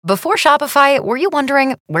Before Shopify, were you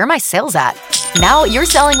wondering, where are my sales at? Now you're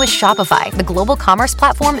selling with Shopify, the global commerce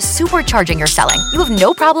platform supercharging your selling. You have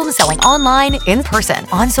no problem selling online, in person,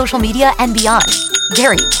 on social media, and beyond.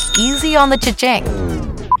 Gary, easy on the cha-ching.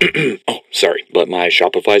 Oh, sorry, but my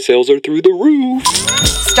Shopify sales are through the roof.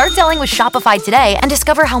 Start selling with Shopify today and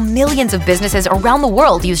discover how millions of businesses around the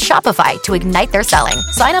world use Shopify to ignite their selling.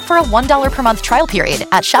 Sign up for a $1 per month trial period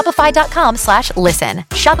at shopify.com/listen.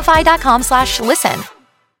 Shopify.com/listen.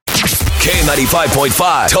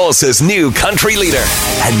 K95.5, Tulsa's new country leader.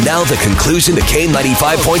 And now the conclusion to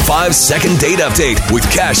K95.5's second date update with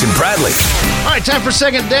Cash and Bradley. All right, time for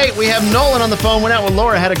second date. We have Nolan on the phone. Went out with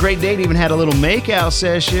Laura, had a great date, even had a little makeout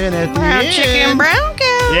session at the end. Chicken brown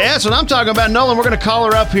cow. Yeah, that's what I'm talking about. Nolan, we're going to call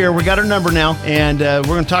her up here. We got her number now, and we're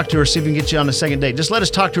going to talk to her, see if we can get you on the second date. Just let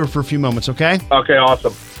us talk to her for a few moments, okay? Okay,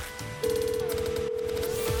 awesome.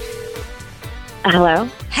 Hello?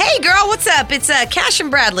 Hey, girl, what's up? It's Cash and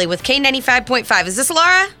Bradley with K95.5. Is this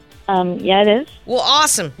Laura? Yeah, it is. Well,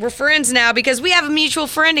 awesome. We're friends now because we have a mutual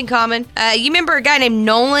friend in common. You remember a guy named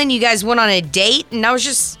Nolan? You guys went on a date, and I was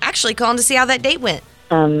just actually calling to see how that date went.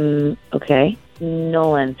 Okay.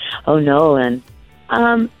 Nolan. Oh, Nolan.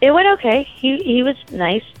 It went okay. He was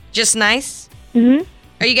nice. Just nice? Mm-hmm.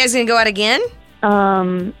 Are you guys going to go out again?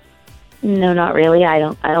 No, not really. I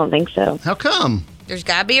don't think so. How come? There's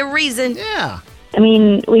got to be a reason. Yeah. I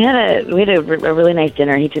mean, we had a really nice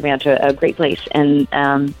dinner. He took me out to a great place, and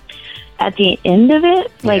at the end of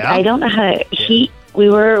it, I don't know how to.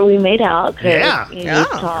 We made out. Yeah. He was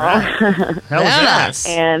tall. How was that?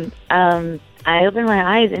 And I opened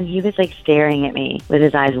my eyes, and he was staring at me with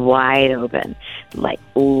his eyes wide open,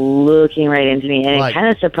 looking right into me, and it kind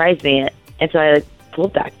of surprised me. And so I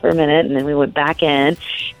pulled back for a minute, and then we went back in,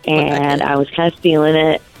 and I was kind of feeling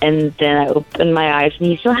it, and then I opened my eyes, and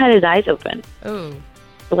he still had his eyes open. Oh.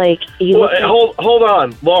 Hold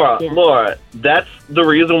on, Laura. Yeah. Laura, that's the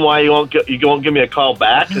reason why you won't give me a call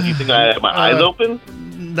back, because you think I have my eyes open?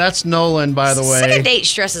 That's Nolan, by the way. Second date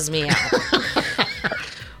stresses me out.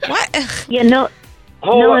 What? Yeah, no.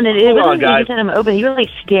 Hold it on, wasn't guys. just had him open. You were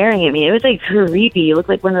staring at me. It was creepy. You looked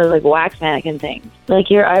like one of those wax mannequin things.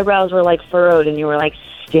 Your eyebrows were furrowed, and you were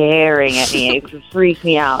staring at me. It freaked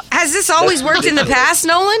me out. Has this always worked in the past,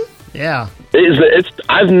 Nolan? Yeah.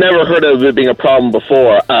 I've never heard of it being a problem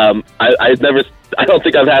before. I don't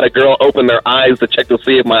think I've had a girl open their eyes to check to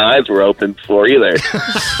see if my eyes were open before either.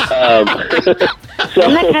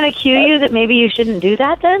 Doesn't that kind of cue you that maybe you shouldn't do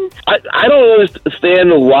that then? I don't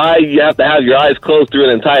understand why you have to have your eyes closed through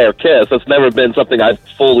an entire kiss. That's never been something I've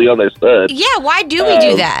fully understood. Yeah, why do we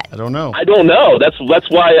do that? I don't know. I don't know. That's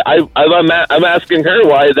why I'm asking her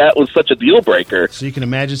why that was such a deal breaker. So you can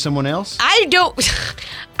imagine someone else? I don't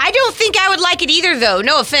think I would like it either, though.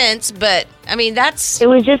 No offense, but I mean that's. It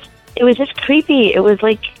was just creepy. It was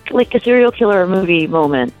like a serial killer movie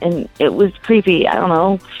moment, and it was creepy. I don't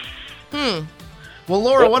know. Well,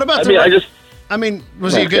 Laura, what about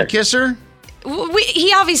was he a good kisser?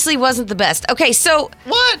 He obviously wasn't the best. Okay, so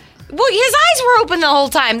What? well, his eyes were open the whole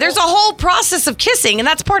time. There's a whole process of kissing, and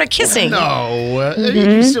that's part of kissing. No. You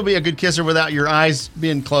can still be a good kisser without your eyes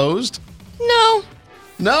being closed. No.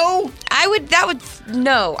 No? I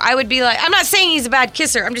would be like, I'm not saying he's a bad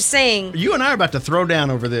kisser. I'm just saying You and I are about to throw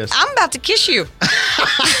down over this. I'm about to kiss you.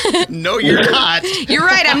 No, you're not. You're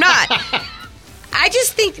right, I'm not. I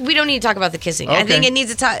just think we don't need to talk about the kissing. I think it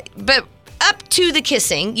needs to talk. But up to the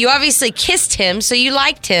kissing, you obviously kissed him, so you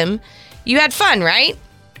liked him. You had fun, right?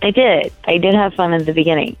 I did have fun at the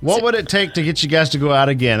beginning. What would it take to get you guys to go out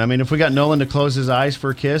again? I mean, if we got Nolan to close his eyes for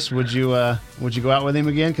a kiss, would you go out with him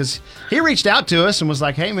again? Because he reached out to us and was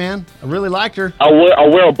like, "Hey, man, I really liked her." I'll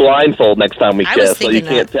wear a blindfold next time we I was kiss, so you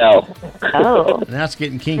thinking can't tell. Oh. Now it's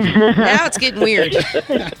getting kinky. Now it's getting weird.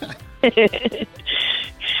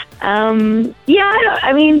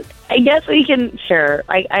 Yeah, I guess we can. Sure.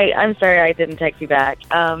 I'm sorry I didn't text you back.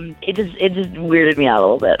 It just weirded me out a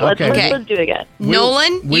little bit. Okay. Let's do it again.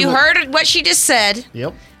 Nolan, you heard what she just said.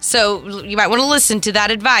 Yep. So you might want to listen to that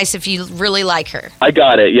advice if you really like her. I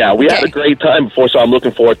got it. Yeah, we had a great time before, so I'm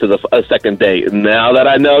looking forward to a second date. And now that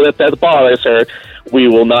I know that bothers her, we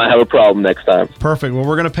will not have a problem next time. Perfect. Well,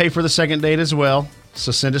 we're going to pay for the second date as well.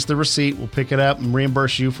 So send us the receipt. We'll pick it up and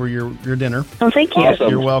reimburse you for your dinner. Oh, thank you. Awesome.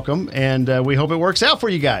 You're welcome. And we hope it works out for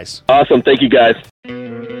you guys. Awesome. Thank you, guys.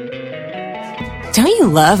 Don't you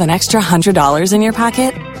love an extra $100 in your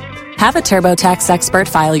pocket? Have a TurboTax expert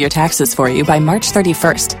file your taxes for you by March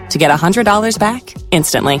 31st to get $100 back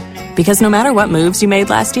instantly. Because no matter what moves you made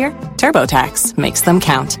last year, TurboTax makes them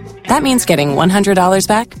count. That means getting $100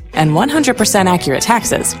 back and 100% accurate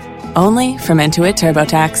taxes only from Intuit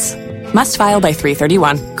TurboTax. Must file by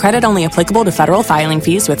 3/31. Credit only applicable to federal filing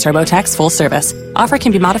fees with TurboTax full service. Offer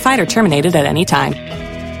can be modified or terminated at any time.